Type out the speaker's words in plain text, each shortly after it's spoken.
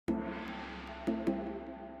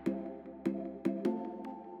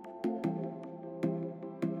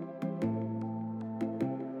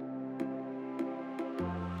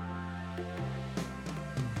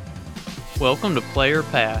Welcome to Player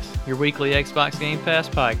Pass, your weekly Xbox Game Pass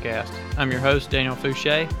podcast. I'm your host, Daniel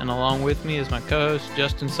Fouche, and along with me is my co-host,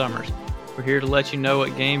 Justin Summers. We're here to let you know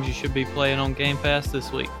what games you should be playing on Game Pass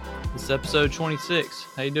this week. This is episode 26.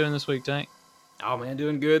 How you doing this week, Tank? Oh man,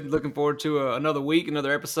 doing good. Looking forward to another week,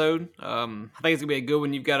 another episode. I think it's gonna be a good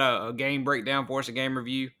one. You've got a game breakdown for us, a game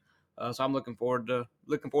review. So I'm looking forward to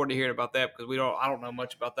hearing about that because I don't know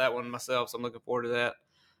much about that one myself. So I'm looking forward to that.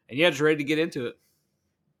 And yeah, just ready to get into it.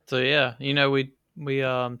 So yeah, we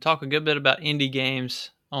talk a good bit about indie games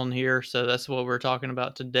on here, so that's what we're talking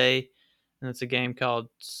about today. And it's a game called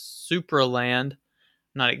Supraland.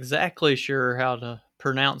 Not exactly sure how to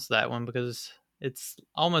pronounce that one because it's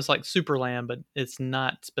almost like Superland, but it's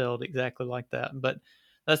not spelled exactly like that. But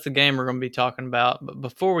that's the game we're going to be talking about. But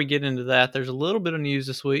before we get into that, there's a little bit of news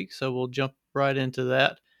this week, so we'll jump right into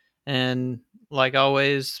that. And like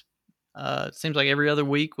always, it seems like every other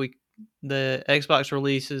week the Xbox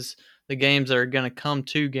releases the games that are going to come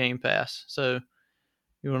to Game Pass. So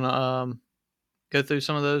you want to go through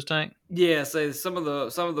some of those, Tank? Yeah, so some of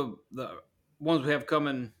the ones we have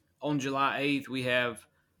coming on July 8th. We have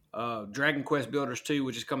Dragon Quest Builders 2,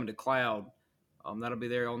 which is coming to cloud. That'll be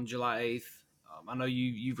there on July 8th. I know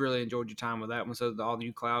you've really enjoyed your time with that one, so all the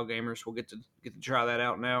new cloud gamers will get to try that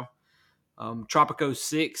out now. Tropico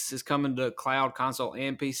 6 is coming to cloud, console,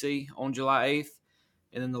 and PC on July 8th.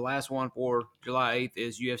 And then the last one for July 8th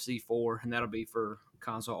is UFC 4, and that'll be for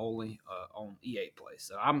console only on EA Play.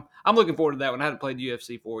 So I'm looking forward to that one. I haven't played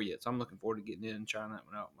UFC 4 yet, so I'm looking forward to getting in and trying that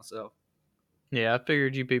one out myself. Yeah, I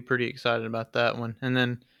figured you'd be pretty excited about that one. And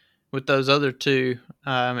then with those other two,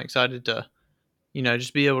 I'm excited to,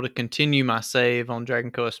 just be able to continue my save on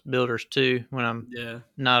Dragon Quest Builders 2 when I'm Yeah.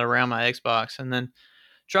 not around my Xbox. And then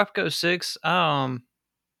Tropico 6,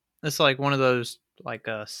 it's like one of those like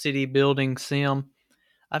a city building sim.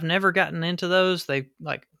 I've never gotten into those. They're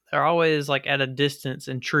always like at a distance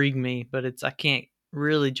intrigue me, but I can't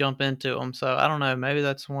really jump into them. So I don't know, maybe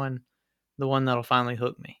that's the one that'll finally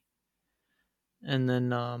hook me. And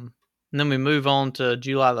then we move on to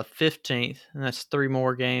July the 15th, and that's three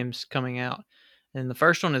more games coming out. And the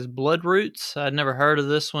first one is Blood Roots. I'd never heard of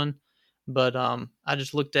this one, but I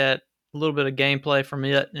just looked at a little bit of gameplay from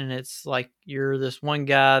it, and it's like you're this one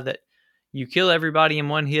guy that you kill everybody in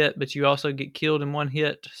one hit, but you also get killed in one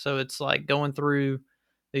hit. So it's like going through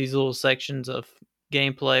these little sections of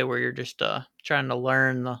gameplay where you're just trying to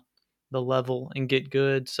learn the level and get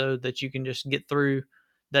good so that you can just get through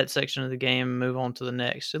that section of the game and move on to the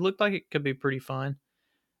next. It looked like it could be pretty fun.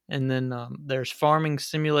 And then there's Farming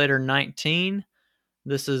Simulator 19.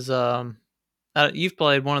 This is you've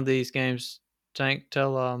played one of these games, Tank.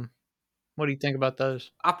 Tell what do you think about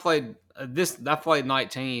those? I played I played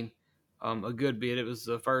 19 a good bit. It was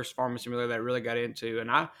the first farming simulator that I really got into,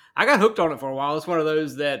 and I got hooked on it for a while. It's one of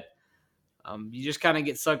those that you just kind of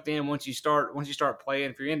get sucked in once you start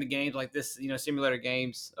playing. If you're into games like this, simulator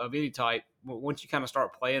games of any type, once you kind of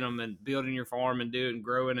start playing them and building your farm and doing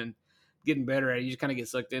growing and getting better at it, you just kind of get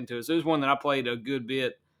sucked into it. So it was one that I played a good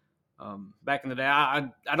bit back in the day.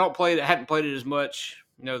 I don't play it. I hadn't played it as much,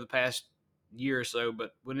 the past year or so.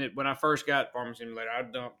 But when I first got Farming Simulator, I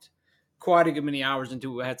dumped quite a good many hours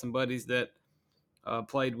into it. I had some buddies that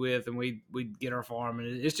played with, and we'd get our farm,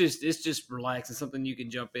 and it's just relaxing, something you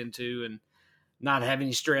can jump into and not have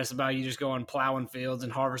any stress about you just going plowing fields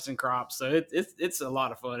and harvesting crops. So it's a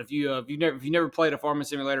lot of fun. If you never played a farming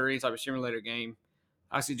simulator or any type of simulator game,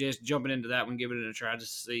 I suggest jumping into that one, giving it a try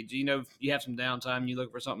just to see. Do if you have some downtime, you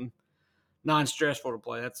look for something non-stressful to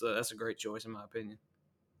play. That's a great choice in my opinion.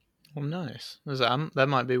 Well, nice. That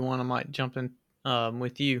might be one I might jump in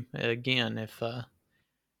with you again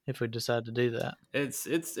if we decide to do that. It's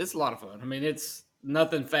a lot of fun. I mean, it's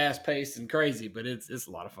nothing fast paced and crazy, but it's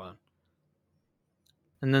a lot of fun.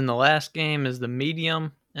 And then the last game is the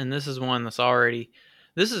Medium, and this is one that's already.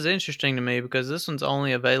 This is interesting to me because this one's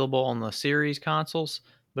only available on the Series consoles,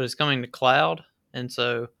 but it's coming to cloud, and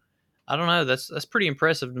so I don't know. That's pretty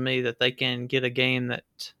impressive to me that they can get a game that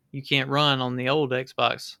you can't run on the old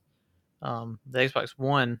Xbox, the Xbox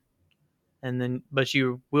One, and then but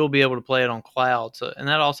you will be able to play it on cloud. So and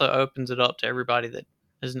that also opens it up to everybody that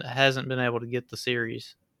hasn't been able to get the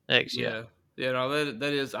Series X yet. Yeah. Yeah, no,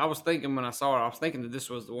 that is. I was thinking when I saw it, I was thinking that this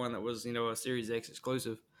was the one that was, a Series X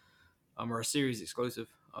exclusive, or a Series exclusive.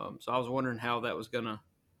 So I was wondering how that was gonna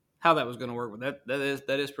work. But that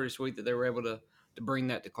is pretty sweet that they were able to bring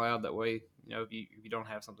that to cloud. That way, if you don't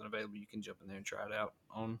have something available, you can jump in there and try it out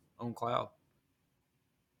on cloud.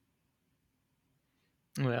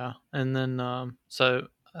 Yeah, and then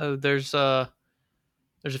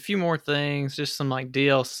there's a few more things, just some like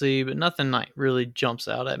DLC, but nothing like really jumps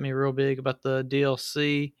out at me real big about the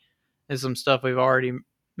DLC. is some stuff we've already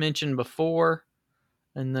mentioned before,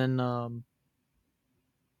 and then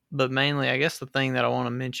but mainly, I guess the thing that I want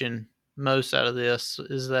to mention most out of this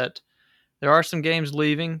is that there are some games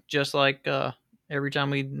leaving, just like every time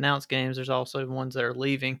we announce games, there's also ones that are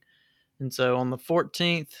leaving. And so on the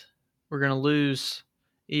 14th, we're going to lose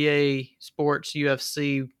EA Sports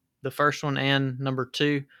UFC, the first one and number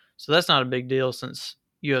two. So that's not a big deal since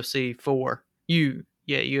UFC 4.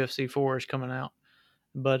 UFC 4 is coming out.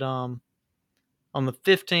 But on the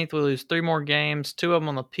 15th, we lose three more games, two of them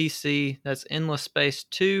on the PC. That's Endless Space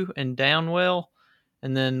 2 and Downwell.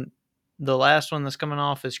 And then the last one that's coming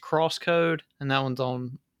off is Crosscode, and that one's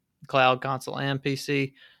on cloud, console, and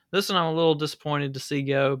PC. This one I'm a little disappointed to see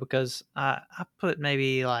go because I put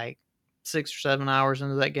maybe like 6 or 7 hours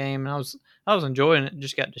into that game, and I was enjoying it.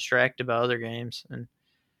 Just got distracted by other games, and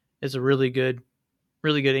it's a really good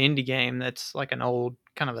indie game that's like an old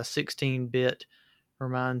kind of a 16-bit.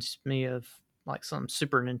 Reminds me of like some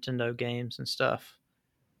Super Nintendo games and stuff.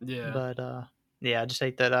 Yeah. But yeah, I just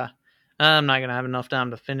hate that I'm not gonna have enough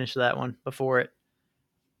time to finish that one before it.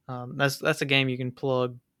 That's a game you can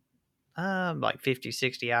plug like 50,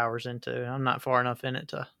 60 hours into. I'm not far enough in it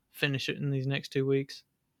to finish it in these next 2 weeks,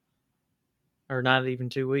 or not even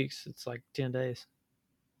 2 weeks. It's like 10 days.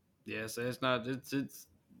 Yeah, so it's not. It's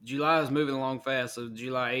July is moving along fast. So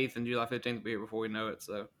July 8th and July 15th will be here before we know it.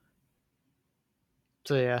 So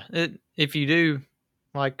So yeah, if you do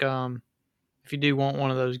like if you do want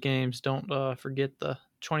one of those games, don't forget the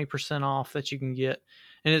 20% off that you can get,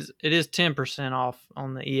 and it is 10% off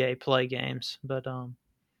on the EA Play games. But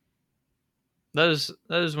those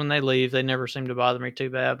when they leave, they never seem to bother me too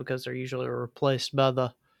bad because they're usually replaced by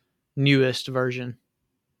the newest version.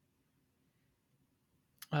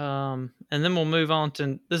 And then we'll move on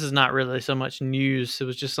to, this is not really so much news. It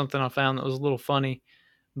was just something I found that was a little funny.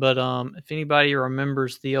 But if anybody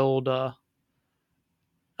remembers the old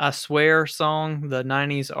 "I Swear" song, the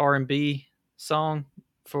 '90s R&B song,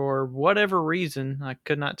 for whatever reason, I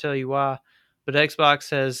could not tell you why, but Xbox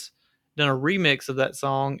has done a remix of that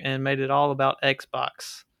song and made it all about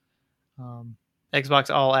Xbox. Um, Xbox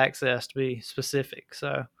All Access to be specific.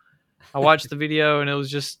 So I watched the video and it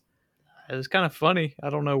was kind of funny. I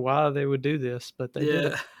don't know why they would do this, but they did yeah,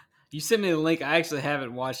 it. you sent me the link. I actually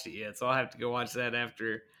haven't watched it yet, so I'll have to go watch that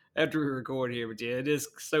after we record here. But yeah, it is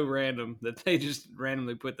so random that they just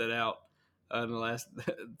randomly put that out in the last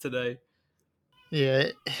today. Yeah,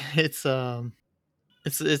 it's the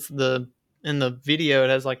in the video it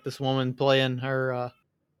has like this woman playing her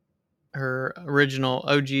original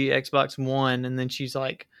OG Xbox One, and then she's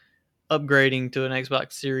like upgrading to an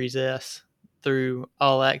Xbox Series S through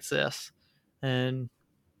All Access, and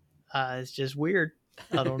it's just weird.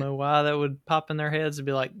 I don't know why that would pop in their heads and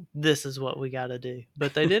be like, "This is what we got to do,"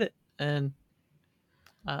 but they did it, and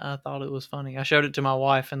I thought it was funny. I showed it to my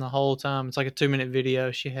wife, and the whole time it's like a 2 minute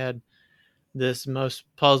video. She had this most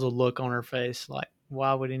puzzled look on her face, like,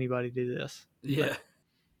 "Why would anybody do this?" But Yeah,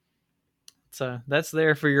 so that's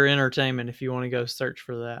there for your entertainment if you want to go search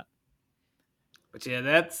for that. but yeah,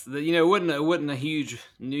 that's the it wasn't a huge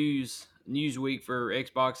news week for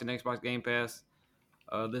Xbox and Xbox Game Pass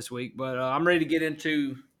this week, but I'm ready to get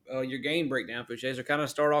into your game breakdown, Fouche. So kind of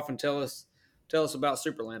start off and tell us about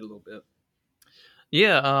Superland a little bit.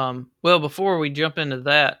 Yeah. Well, before we jump into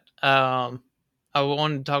that, I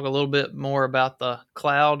wanted to talk a little bit more about the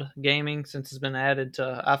cloud gaming since it's been added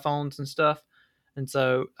to iPhones and stuff. And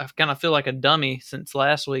so I kind of feel like a dummy since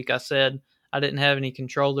last week I said I didn't have any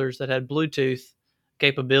controllers that had Bluetooth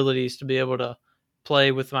capabilities to be able to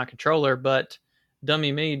play with my controller. But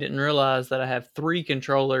dummy me didn't realize that I have three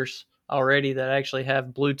controllers already that actually have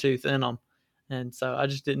Bluetooth in them. And so I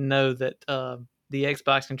just didn't know that the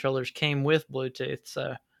Xbox controllers came with Bluetooth.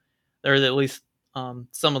 So they're at least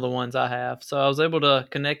some of the ones I have. So I was able to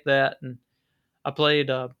connect that, and I played.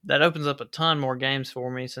 That opens up a ton more games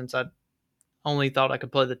for me since I only thought I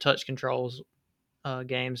could play the touch controls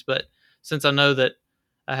games. But since I know that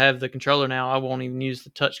I have the controller now, I won't even use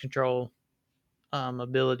the touch control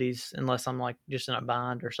abilities unless I'm like just in a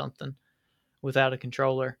bind or something without a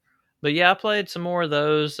controller. But yeah, I played some more of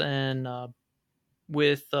those, and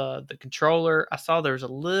with the controller, I saw there was a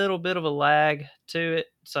little bit of a lag to it.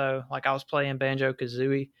 So, like, I was playing Banjo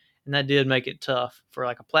Kazooie, and that did make it tough for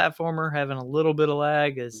like a platformer. Having a little bit of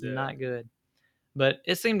lag is Yeah. not good, but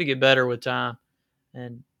it seemed to get better with time,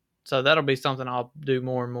 and so that'll be something I'll do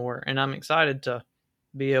more and more. And I'm excited to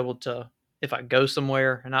be able to, if I go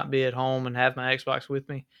somewhere and not be at home and have my Xbox with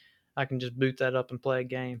me, I can just boot that up and play a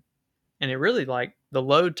game. And it really, like, the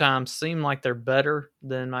load times seem like they're better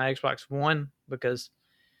than my Xbox One because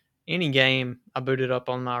any game I booted up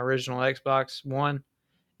on my original Xbox One,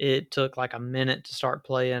 it took like a minute to start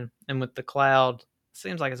playing. And with the cloud, it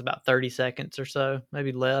seems like it's about 30 seconds or so,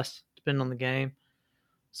 maybe less, depending on the game.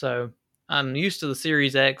 So I'm used to the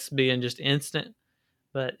Series X being just instant.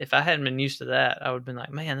 But if I hadn't been used to that, I would have been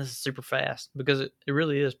like, man, this is super fast because it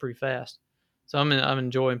really is pretty fast. So I'm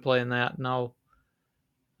enjoying playing that, and I'll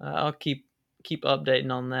keep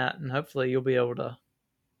updating on that, and hopefully you'll be able to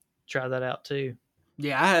try that out too.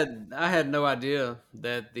 Yeah, I had no idea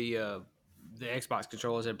that the Xbox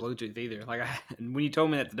controllers had Bluetooth either. Like when you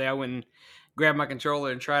told me that today, I went and grabbed my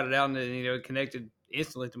controller and tried it out, and it connected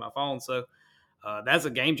instantly to my phone. So that's a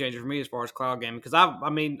game changer for me as far as cloud gaming because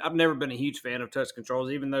I've never been a huge fan of touch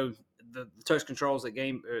controls, even though the touch controls that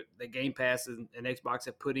Game Pass and Xbox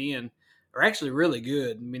have put in are actually really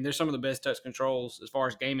good. I mean, they're some of the best touch controls as far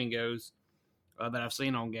as gaming goes that I've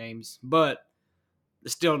seen on games, but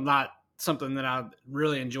it's still not something that I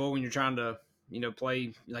really enjoy when you're trying to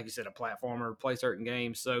play, like you said, a platformer, play certain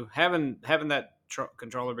games. So having that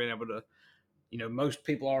controller, being able to, most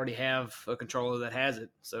people already have a controller that has it,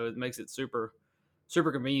 so it makes it super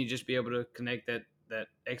convenient just to be able to connect that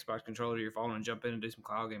Xbox controller to your phone and jump in and do some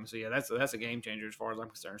cloud gaming. So yeah, that's a game changer as far as I'm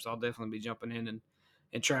concerned. So I'll definitely be jumping in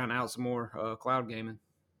and trying out some more cloud gaming.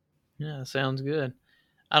 Yeah, sounds good.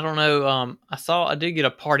 I don't know. I did get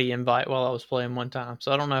a party invite while I was playing one time,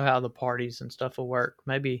 so I don't know how the parties and stuff will work.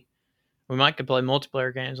 Maybe we might could play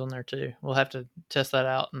multiplayer games on there too. We'll have to test that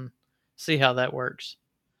out and see how that works.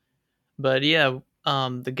 But yeah,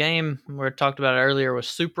 the game we talked about earlier was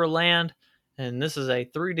Supraland, and this is a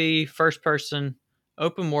 3D first-person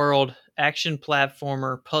open world action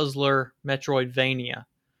platformer puzzler Metroidvania.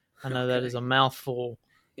 I know that is Okay. a mouthful,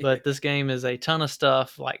 Yeah. but this game is a ton of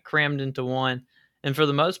stuff like crammed into one. And for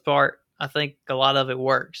the most part, I think a lot of it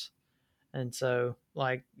works. And so,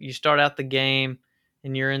 like, you start out the game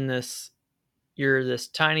and you're this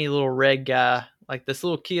tiny little red guy. Like, this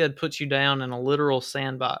little kid puts you down in a literal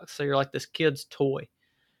sandbox. So you're like this kid's toy.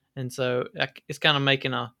 And so it's kind of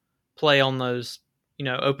making a play on those,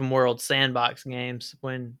 open world sandbox games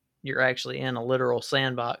when you're actually in a literal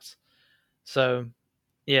sandbox. So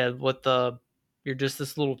yeah, you're just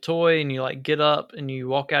this little toy, and you like get up and you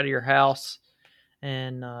walk out of your house,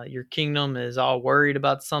 and your kingdom is all worried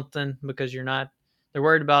about something because you're not. They're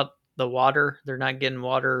worried about the water. They're not getting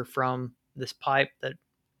water from this pipe that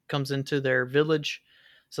comes into their village,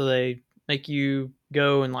 so they make you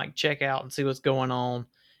go and like check out and see what's going on,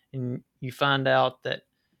 and you find out that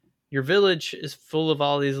your village is full of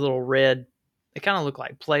all these little red. They kind of look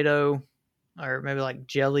like Play-Doh or maybe like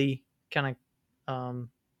jelly kind of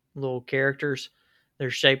little characters. They're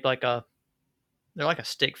shaped like they're like a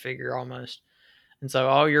stick figure almost. And so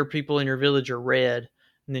all your people in your village are red.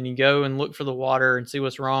 And then you go and look for the water and see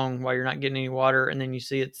what's wrong while you're not getting any water. And then you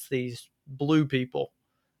see it's these blue people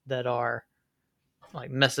that are like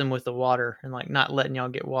messing with the water and like not letting y'all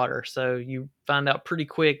get water. So you find out pretty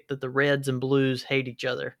quick that the reds and blues hate each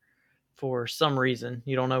other for some reason.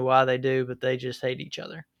 You don't know why they do, but they just hate each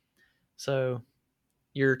other. So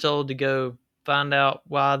you're told to go find out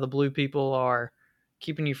why the blue people are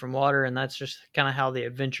keeping you from water, and that's just kind of how the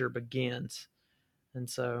adventure begins. And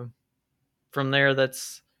so from there,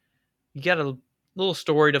 that's you got a little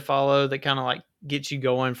story to follow that kind of like gets you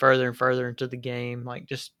going further and further into the game, like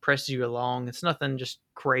just presses you along. It's nothing just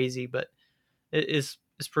crazy, but it's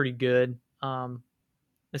pretty good.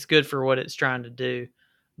 It's good for what it's trying to do,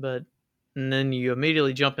 but and then you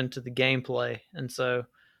immediately jump into the gameplay, and so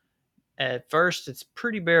at first it's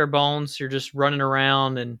pretty bare bones. You're just running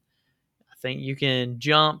around, and I think you can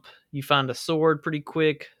jump. You find a sword pretty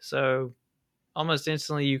quick, so almost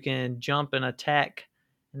instantly you can jump and attack,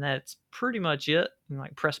 and that's pretty much it. You can,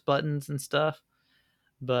 like press buttons and stuff.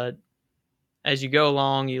 But as you go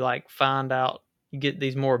along, you like find out you get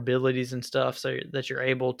these more abilities and stuff, so that you're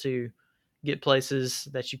able to get places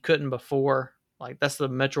that you couldn't before. Like that's the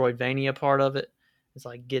Metroidvania part of it. It's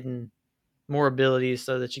like getting more abilities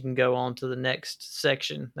so that you can go on to the next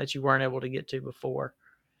section that you weren't able to get to before.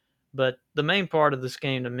 But the main part of this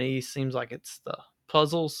game to me seems like it's the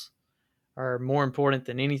puzzles are more important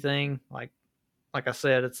than anything. Like I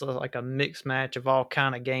said, it's like a mixed match of all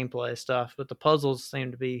kind of gameplay stuff, but the puzzles seem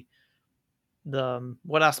to be the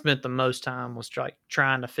what I spent the most time was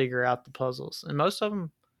trying to figure out the puzzles, and most of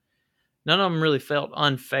them, none of them really felt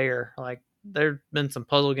unfair. Like there've been some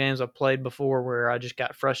puzzle games I've played before where I just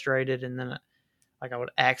got frustrated, and then like I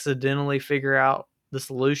would accidentally figure out the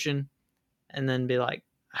solution, and then be like,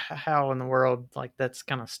 how in the world, like that's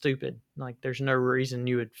kind of stupid, like there's no reason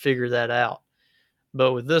you would figure that out.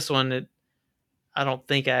 But with this one, I don't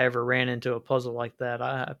think I ever ran into a puzzle like that.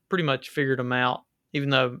 I pretty much figured them out, even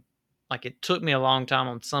though like it took me a long time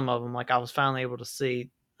on some of them. Like I was finally able to see,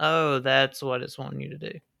 Oh, that's what it's wanting you to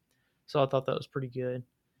do. So I thought that was pretty good.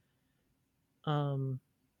 Um,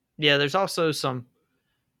 yeah, there's also some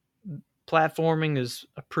platforming is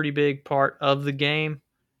a pretty big part of the game,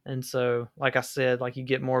 and so like I said, like you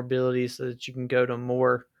get more abilities so that you can go to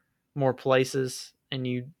more places, and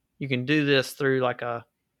you can do this through like a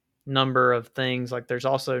number of things. Like there's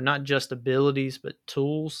also not just abilities but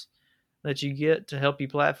tools that you get to help you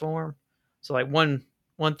platform. So like one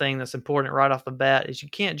thing that's important right off the bat is you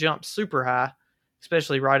can't jump super high,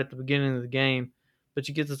 especially right at the beginning of the game. But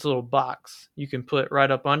you get this little box you can put right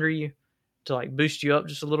up under you to like boost you up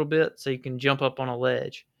just a little bit, so you can jump up on a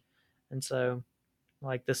ledge. And so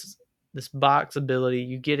like this box ability,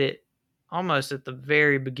 you get it almost at the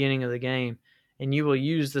very beginning of the game, and you will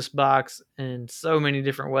use this box in so many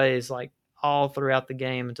different ways, like all throughout the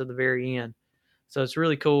game until the very end. So it's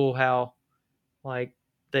really cool how like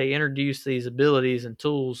they introduce these abilities and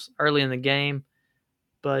tools early in the game,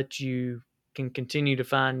 but you can continue to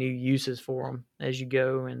find new uses for them as you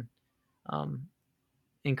go and um,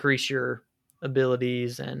 increase your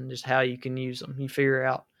abilities and just how you can use them. You figure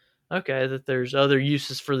out, okay, that there's other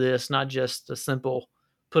uses for this, not just a simple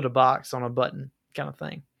put a box on a button kind of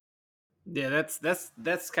thing. Yeah,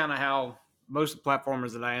 that's kind of how most of the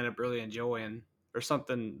platformers that I end up really enjoying or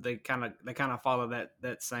something they kind of follow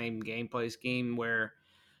that same gameplay scheme where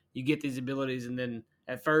you get these abilities and then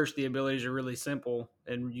at first the abilities are really simple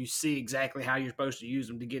and you see exactly how you're supposed to use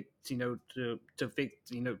them to get to fix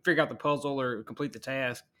figure out the puzzle or complete the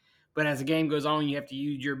task. But as the game goes on, you have to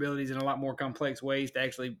use your abilities in a lot more complex ways to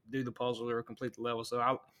actually do the puzzle or complete the level. So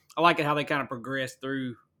I like it how they kind of progress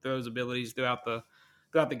through those abilities throughout the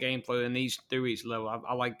gameplay and through each level.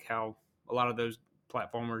 I like how a lot of those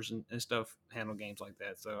platformers and stuff handle games like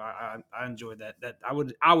that. So I enjoyed that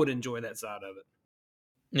I would enjoy that side of it.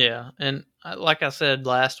 Yeah, and like I said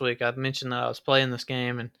last week, I mentioned that I was playing this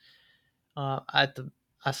game, and at the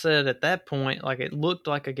I said at that point, like it looked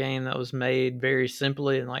like a game that was made very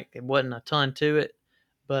simply, and like it wasn't a ton to it.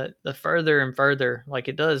 But the further and further, like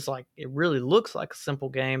it does, like it really looks like a simple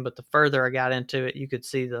game. But the further I got into it, you could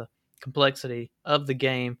see the complexity of the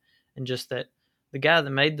game, and just that the guy that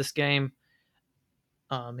made this game,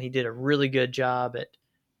 he did a really good job at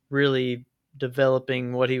really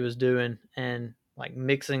developing what he was doing and like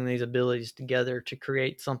mixing these abilities together to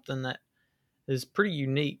create something that is pretty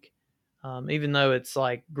unique. Even though it's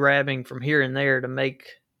like grabbing from here and there to make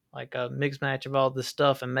like a mix match of all this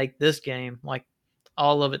stuff and make this game, like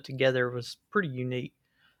all of it together was pretty unique.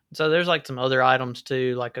 So there's like some other items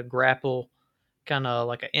too, like a grapple, kind of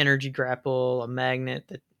like an energy grapple, a magnet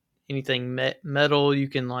that anything metal you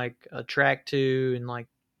can like attract to and like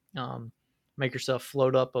um, make yourself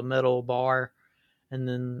float up a metal bar, and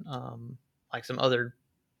then like some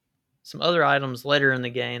other items later in the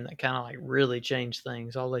game that kind of like really change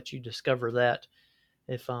things. I'll let you discover that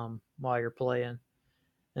if while you're playing.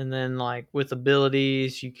 And then like with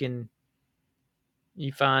abilities,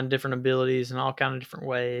 you find different abilities in all kind of different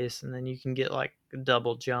ways, and then you can get like a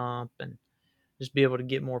double jump and just be able to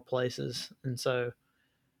get more places. And so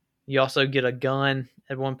you also get a gun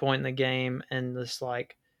at one point in the game, and this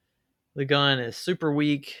like the gun is super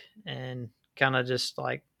weak and kind of just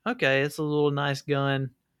like, okay, it's a little nice gun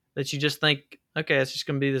that you just think, okay, it's just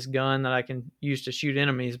going to be this gun that I can use to shoot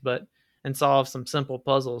enemies, but and solve some simple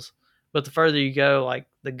puzzles. But the further you go, like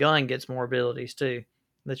the gun gets more abilities too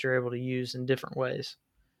that you're able to use in different ways.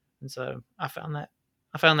 And so I found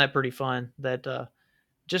that pretty fun. That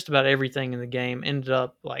just about everything in the game ended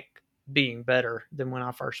up like being better than when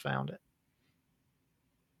I first found it.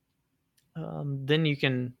 Then you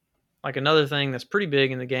can like another thing that's pretty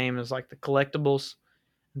big in the game is like the collectibles.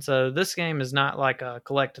 And so this game is not like a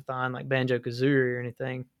collectathon like Banjo Kazooie or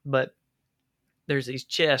anything, but there's these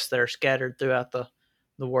chests that are scattered throughout the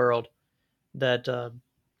world that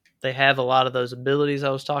they have a lot of those abilities I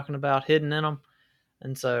was talking about hidden in them.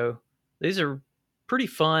 And so these are pretty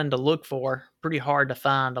fun to look for, pretty hard to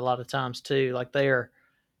find a lot of times too. Like they are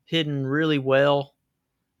hidden really well,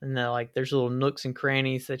 and like there's little nooks and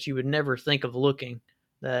crannies that you would never think of looking,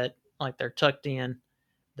 that like they're tucked in,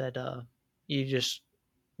 that you just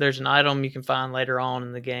there's an item you can find later on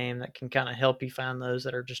in the game that can kind of help you find those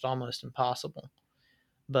that are just almost impossible.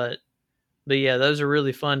 But yeah, those are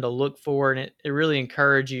really fun to look for, and it really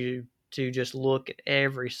encourages you to just look at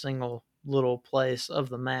every single little place of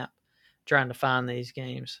the map trying to find these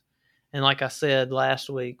games. And like I said last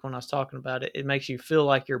week when I was talking about it, it makes you feel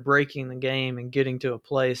like you're breaking the game and getting to a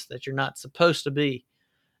place that you're not supposed to be.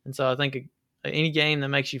 And so I think any game that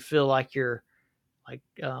makes you feel like you're like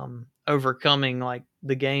overcoming like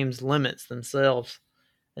the game's limits themselves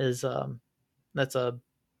is that's a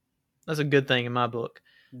good thing in my book.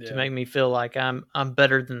 to Yeah. make me feel like I'm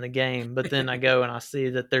better than the game. But then I go and I see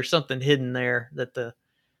that there's something hidden there that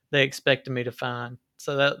they expected me to find.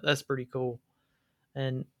 So that's pretty cool.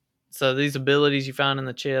 And so these abilities you find in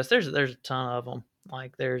the chest, there's a ton of them.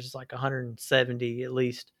 Like there's like 170 at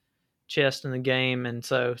least chests in the game, and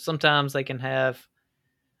so sometimes they can have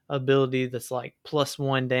ability that's like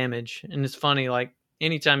 +1 damage. And it's funny, like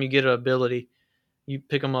anytime you get an ability, you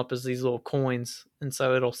pick them up as these little coins, and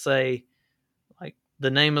so it'll say like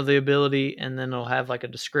the name of the ability, and then it'll have like a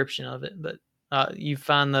description of it. But you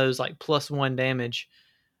find those like +1 damage,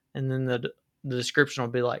 and then the description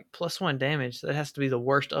will be like +1 damage. That has to be the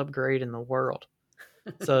worst upgrade in the world.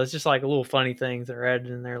 So it's just like a little funny things that are added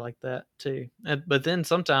in there like that too. But then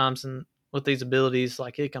sometimes, and with these abilities,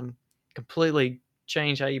 like it can completely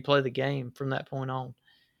change how you play the game from that point on.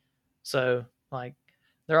 So like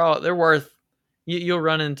they're worth. You'll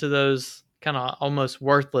run into those kind of almost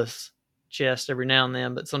worthless chests every now and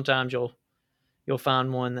then, but sometimes you'll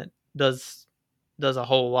find one that does a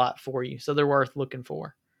whole lot for you. So they're worth looking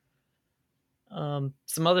for.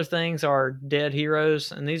 Some other things are dead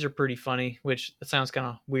heroes, and these are pretty funny, which it sounds kind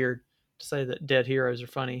of weird to say that dead heroes are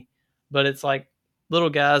funny, but it's like little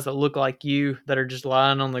guys that look like you that are just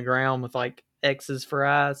lying on the ground with like X's for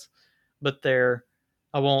eyes, but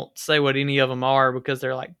I won't say what any of them are because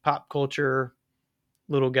they're like pop culture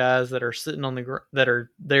little guys that are sitting on that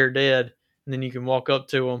are they're dead, and then you can walk up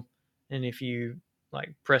to them, and if you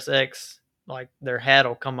like press X, like their hat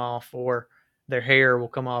will come off or their hair will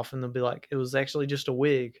come off, and they'll be like, it was actually just a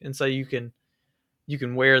wig. And so you can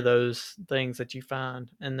wear those things that you find,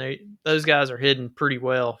 and those guys are hidden pretty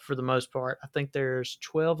well for the most part. I think there's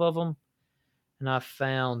 12 of them, and I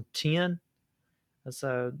found 10. And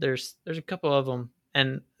so there's a couple of them,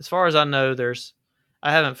 and as far as I know,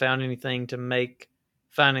 I haven't found anything to make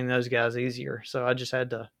finding those guys easier. So I've just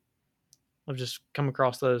come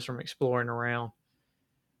across those from exploring around.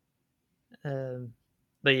 Um,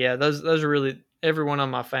 but yeah, those are really every one of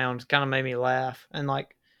them I found kind of made me laugh, and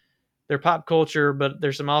like they're pop culture, but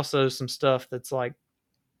there's also some stuff that's like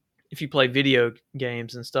if you play video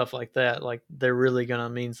games and stuff like that, like they're really gonna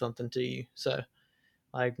mean something to you. So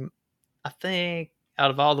like I think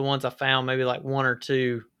out of all the ones I found, maybe like one or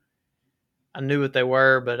two I knew what they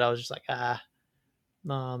were, but I was just like, I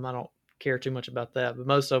don't care too much about that. But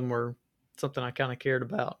most of them were something I kind of cared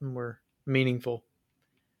about and were meaningful.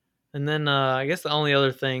 And then I guess the only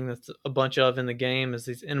other thing that's a bunch of in the game is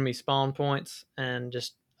these enemy spawn points, and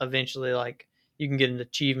just eventually like you can get an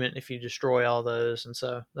achievement if you destroy all those. And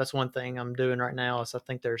so that's one thing I'm doing right now. Is I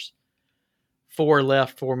think there's 4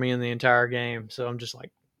 left for me in the entire game, so I'm just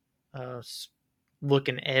like uh,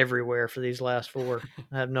 looking everywhere for these last 4.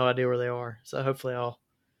 I have no idea where they are, so hopefully I'll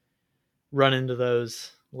run into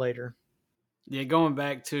those later. Yeah, going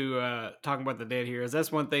back to talking about the dead heroes,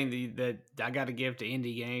 that's one thing that I got to give to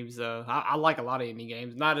indie games. I like a lot of indie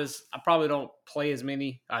games. Not as I probably don't play as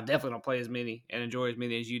many. I definitely don't play as many and enjoy as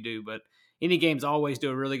many as you do. But indie games always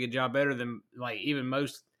do a really good job, better than like even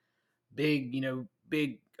most big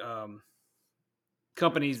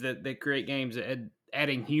companies that create games.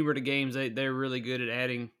 Adding humor to games, they're really good at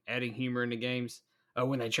adding humor into games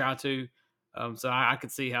when they try to. So I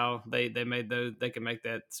could see how they made those. They can make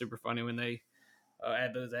that super funny when they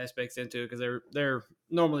add those aspects into it because they're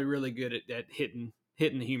normally really good at hitting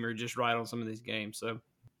the humor just right on some of these games. So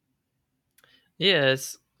Yeah,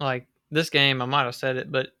 it's like this game, I might have said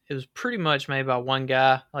it, but it was pretty much made by one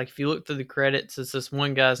guy. Like if you look through the credits, it's this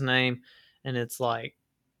one guy's name, and it's like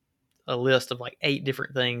a list of like 8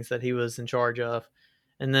 different things that he was in charge of.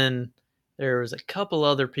 And then there was a couple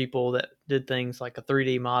other people that did things like a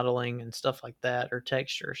 3D modeling and stuff like that, or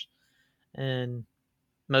textures. And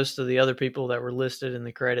most of the other people that were listed in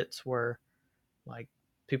the credits were like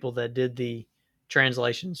people that did the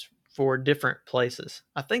translations for different places.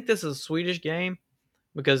 I think this is a Swedish game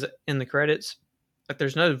because in the credits, like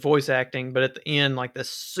there's no voice acting, but at the end, like this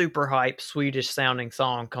super hype Swedish sounding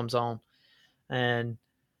song comes on, and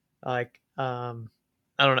like I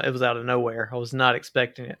don't know, it was out of nowhere. I was not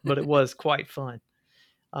expecting it, but it was quite fun.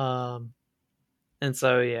 Um, and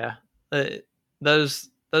so yeah, uh, those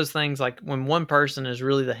things like when one person is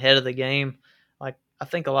really the head of the game, like I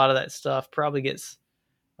think a lot of that stuff probably gets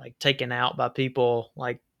like taken out by people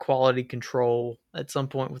like quality control at some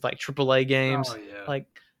point with like AAA oh games. yeah, Like,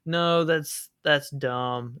 no, that's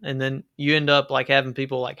dumb, and then you end up like having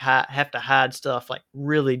people like have to hide stuff like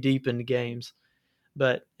really deep into games.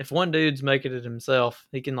 But if one dude's making it himself,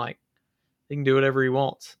 he can do whatever he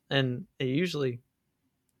wants, and it usually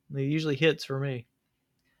hits for me.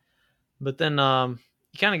 But then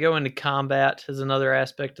you kind of go into combat as another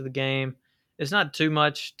aspect of the game. it's not too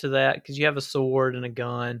much to that because you have a sword and a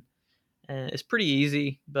gun, and it's pretty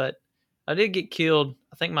easy. But I did get killed.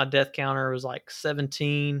 I think my death counter was like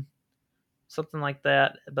 17, something like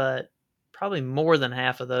that. But probably more than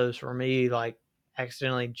half of those were me like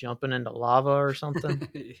accidentally jumping into lava or something.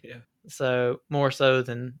 Yeah. So more so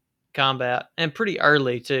than combat, and pretty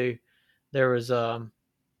early too. There was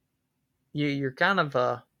you're kind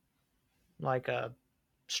of like a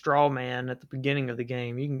straw man at the beginning of the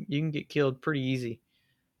game. You can get killed pretty easy.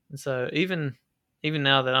 And so even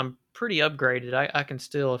now that I'm pretty upgraded, I can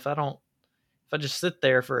still, if I just sit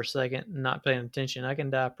there for a second and not paying attention, I can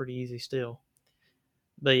die pretty easy still.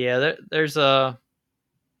 But yeah, there's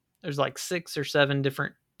like 6 or 7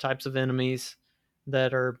 different types of enemies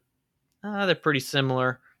that are they're pretty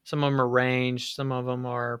similar. Some of them are ranged, some of them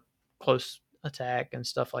are close attack and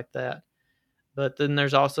stuff like that. But then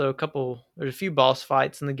there's a few boss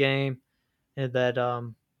fights in the game that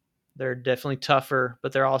they're definitely tougher,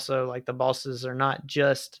 but they're also like the bosses are not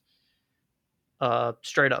just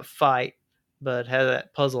straight up fight, but have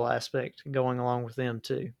that puzzle aspect going along with them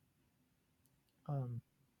too. Um,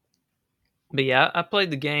 but yeah, I played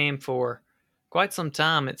the game for quite some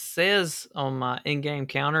time. It says on my in-game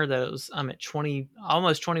counter that I'm at 20,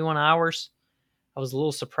 almost 21 hours. I was a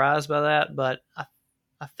little surprised by that, but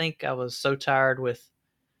I think I was so tired with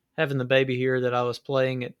having the baby here that I was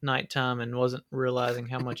playing at nighttime and wasn't realizing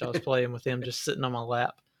how much I was playing with him just sitting on my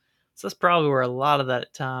lap. So that's probably where a lot of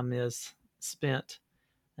that time is spent.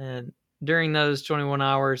 And during those 21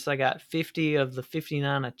 hours, I got 50 of the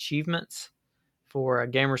 59 achievements for a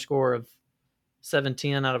gamer score of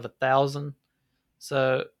 710 out of 1,000.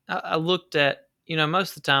 So I looked at, most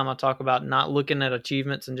of the time I talk about not looking at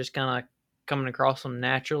achievements and just kind of coming across them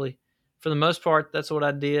naturally. For the most part, that's what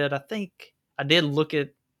I did. I think I did look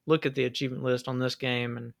at the achievement list on this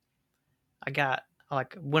game, and I got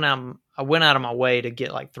like I went out of my way to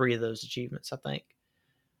get like 3 of those achievements. I think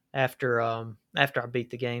after I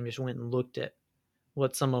beat the game, just went and looked at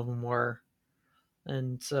what some of them were,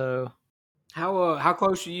 and so How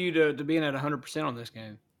close are you to being at 100% on this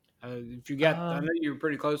game? If you got, I know um, you were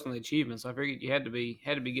pretty close on the achievements. I figured you had to be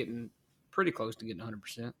getting pretty close to getting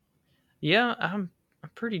 100%. yeah, I'm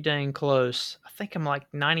pretty dang close. I think I'm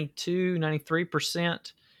like 92,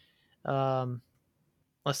 93%. Um,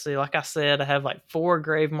 let's see, like I said, I have like 4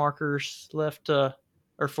 grave markers left to,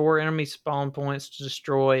 or 4 enemy spawn points to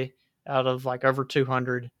destroy out of like over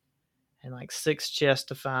 200, and like 6 chests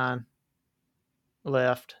to find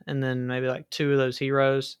left, and then maybe like 2 of those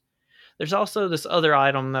heroes. There's also this other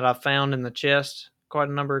item that I found in the chest quite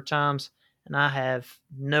a number of times, and I have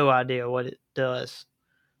no idea what it does.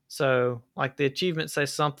 So, like the achievement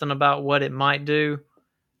says something about what it might do,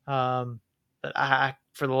 but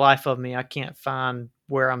for the life of me, I can't find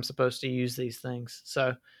where I'm supposed to use these things.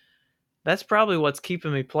 So that's probably what's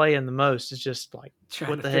keeping me playing the most. Is just like, Trying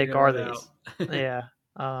what to the heck figure are that out. these? Yeah.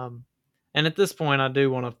 Um, and at this point, I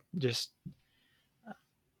do want to just.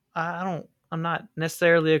 I don't. I'm not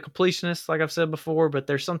necessarily a completionist, like I've said before, but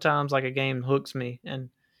there's sometimes like a game hooks me, and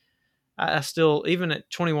I still, even at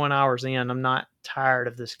 21 hours in, I'm not tired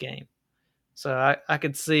of this game. So I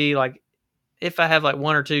could see like if I have like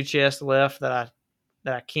 1 or 2 chests left that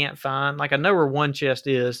I can't find, like I know where one chest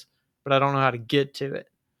is, but I don't know how to get to it.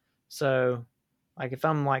 So like if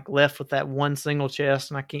I'm like left with that one single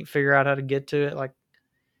chest and I can't figure out how to get to it, like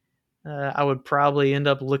I would probably end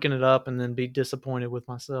up looking it up and then be disappointed with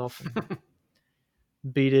myself and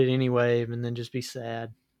beat it anyway, and then just be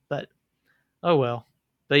sad. But oh well.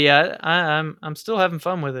 But yeah, I'm still having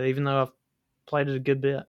fun with it, even though I've played it a good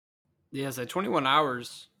bit. Yeah, so 21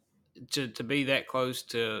 hours to be that close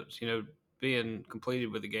to being completed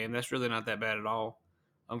with the game. That's really not that bad at all.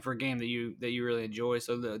 For a game that you really enjoy.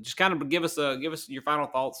 So just kind of give us your final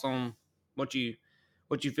thoughts on what you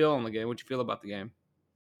what you feel on the game, what you feel about the game.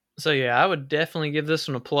 So yeah, I would definitely give this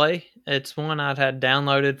one a play. It's one I'd had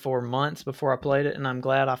downloaded for months before I played it, and I'm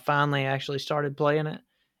glad I finally actually started playing it.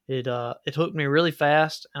 It hooked me really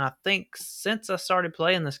fast, and I think since I started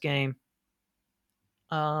playing this game,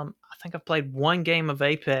 I think I've played 1 game of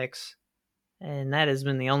Apex, and that has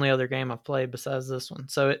been the only other game I've played besides this one.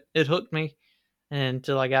 So it hooked me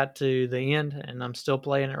until I got to the end, and I'm still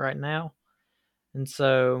playing it right now. And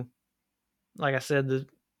so, like I said,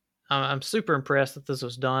 I'm super impressed that this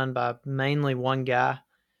was done by mainly one guy.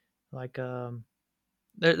 Like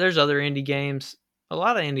there's other indie games. A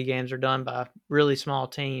lot of indie games are done by really small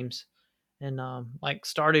teams, and like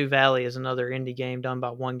Stardew Valley is another indie game done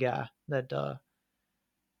by one guy. That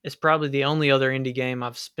is probably the only other indie game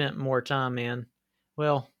I've spent more time in.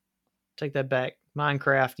 Well, take that back.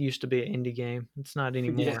 Minecraft used to be an indie game. It's not Yeah,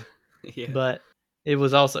 anymore. yeah. But it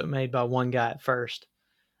was also made by one guy at first.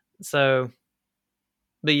 So,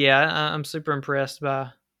 but yeah, I'm super impressed by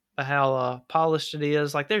how polished it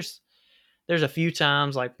is. Like there's a few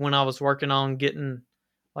times like when I was working on getting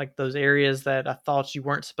like those areas that I thought you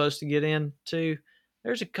weren't supposed to get into.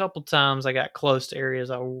 There's a couple times I got close to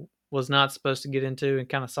areas was not supposed to get into and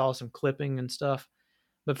kind of saw some clipping and stuff.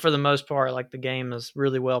 But for the most part, like the game is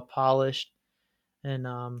really well polished, and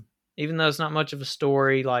even though it's not much of a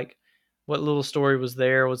story, like what little story was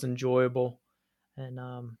there was enjoyable, and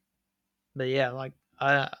but yeah, like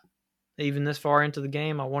I even this far into the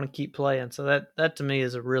game, I want to keep playing. So that to me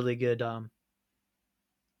is a really good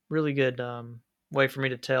way for me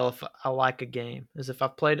to tell if I like a game is if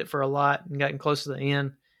I've played it for a lot and gotten close to the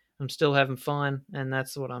end, I'm still having fun, and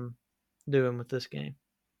that's what I'm doing with this game.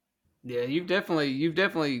 Yeah, you've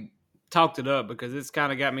definitely talked it up because it's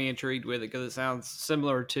kind of got me intrigued with it because it sounds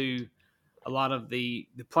similar to a lot of the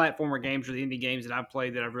platformer games or the indie games that I've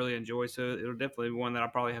played that I've really enjoyed. So it'll definitely be one that I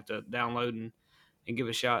probably have to download and give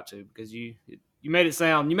a shot to because you made it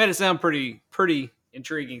sound pretty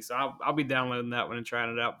intriguing. So I'll be downloading that one and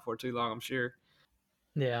trying it out before too long. I'm sure.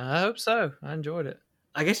 Yeah, I hope so. I enjoyed it.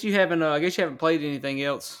 I guess you haven't played anything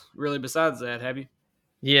else really besides that, have you?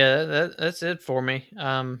 Yeah, that's it for me.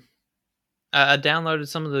 I downloaded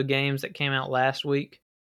some of the games that came out last week,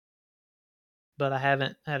 but I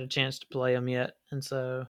haven't had a chance to play them yet, and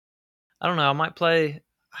so I don't know. I might play.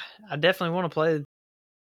 I definitely want to play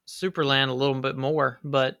Supraland a little bit more,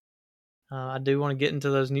 but I do want to get into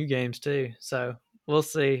those new games too. So we'll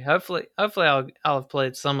see. Hopefully I'll have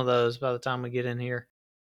played some of those by the time we get in here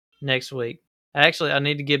next week. Actually, I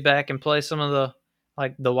need to get back and play some of the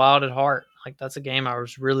like the Wild at Heart. Like that's a game I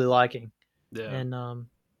was really liking, Yeah. and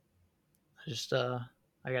I just I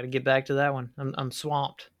got to get back to that one. I'm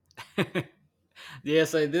swamped. Yeah,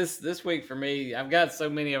 so this week for me, I've got so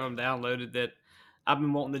many of them downloaded that I've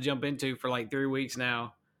been wanting to jump into for like 3 weeks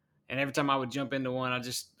now. And every time I would jump into one, I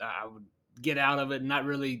would get out of it and not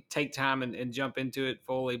really take time and jump into it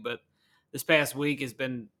fully. But this past week has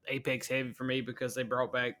been Apex heavy for me because they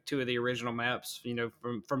brought back two of the original maps,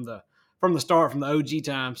 from the start, from the OG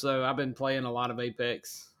time. So I've been playing a lot of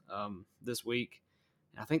Apex this week.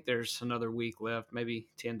 I think there's another week left, maybe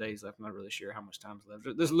 10 days left. I'm not really sure how much time's left.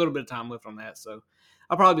 There's a little bit of time left on that. So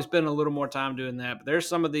I'll probably be spending a little more time doing that. But there's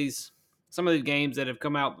some of these games that have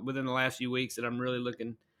come out within the last few weeks that I'm really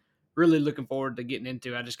looking forward to getting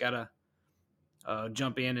into. I just gotta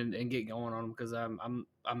jump in and get going on them because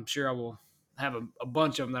I'm sure I will have a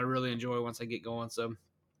bunch of them that I really enjoy once I get going. So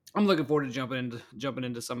I'm looking forward to jumping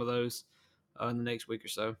into some of those in the next week or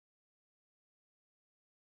so.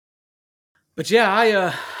 But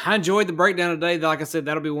yeah, I enjoyed the breakdown today. Like I said,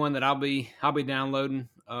 that'll be one that I'll be downloading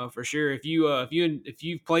for sure. If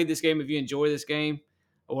you've played this game, if you enjoy this game,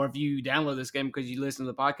 or if you download this game because you listen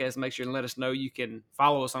to the podcast, make sure and let us know. You can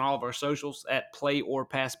follow us on all of our socials at Play or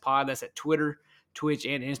Pass Pod. That's at Twitter, Twitch,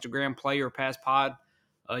 and Instagram. Play or Pass Pod.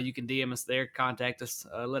 You can DM us there, contact us,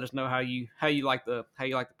 let us know how you like the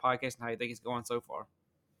podcast and how you think it's going so far.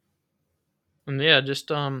 And yeah,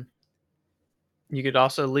 just you could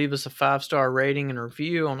also leave us a 5-star rating and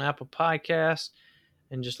review on Apple Podcasts,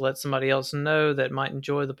 and just let somebody else know that might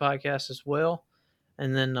enjoy the podcast as well.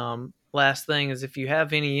 And then last thing is if you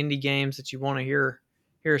have any indie games that you want to hear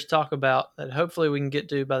us talk about that hopefully we can get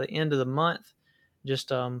to by the end of the month,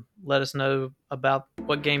 just let us know about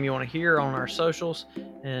what game you want to hear on our socials,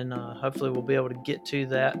 and hopefully we'll be able to get to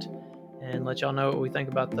that and let y'all know what we think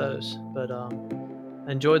about those. But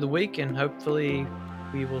enjoy the week, and hopefully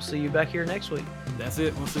we will see you back here next week. That's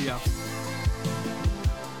it. We'll see y'all.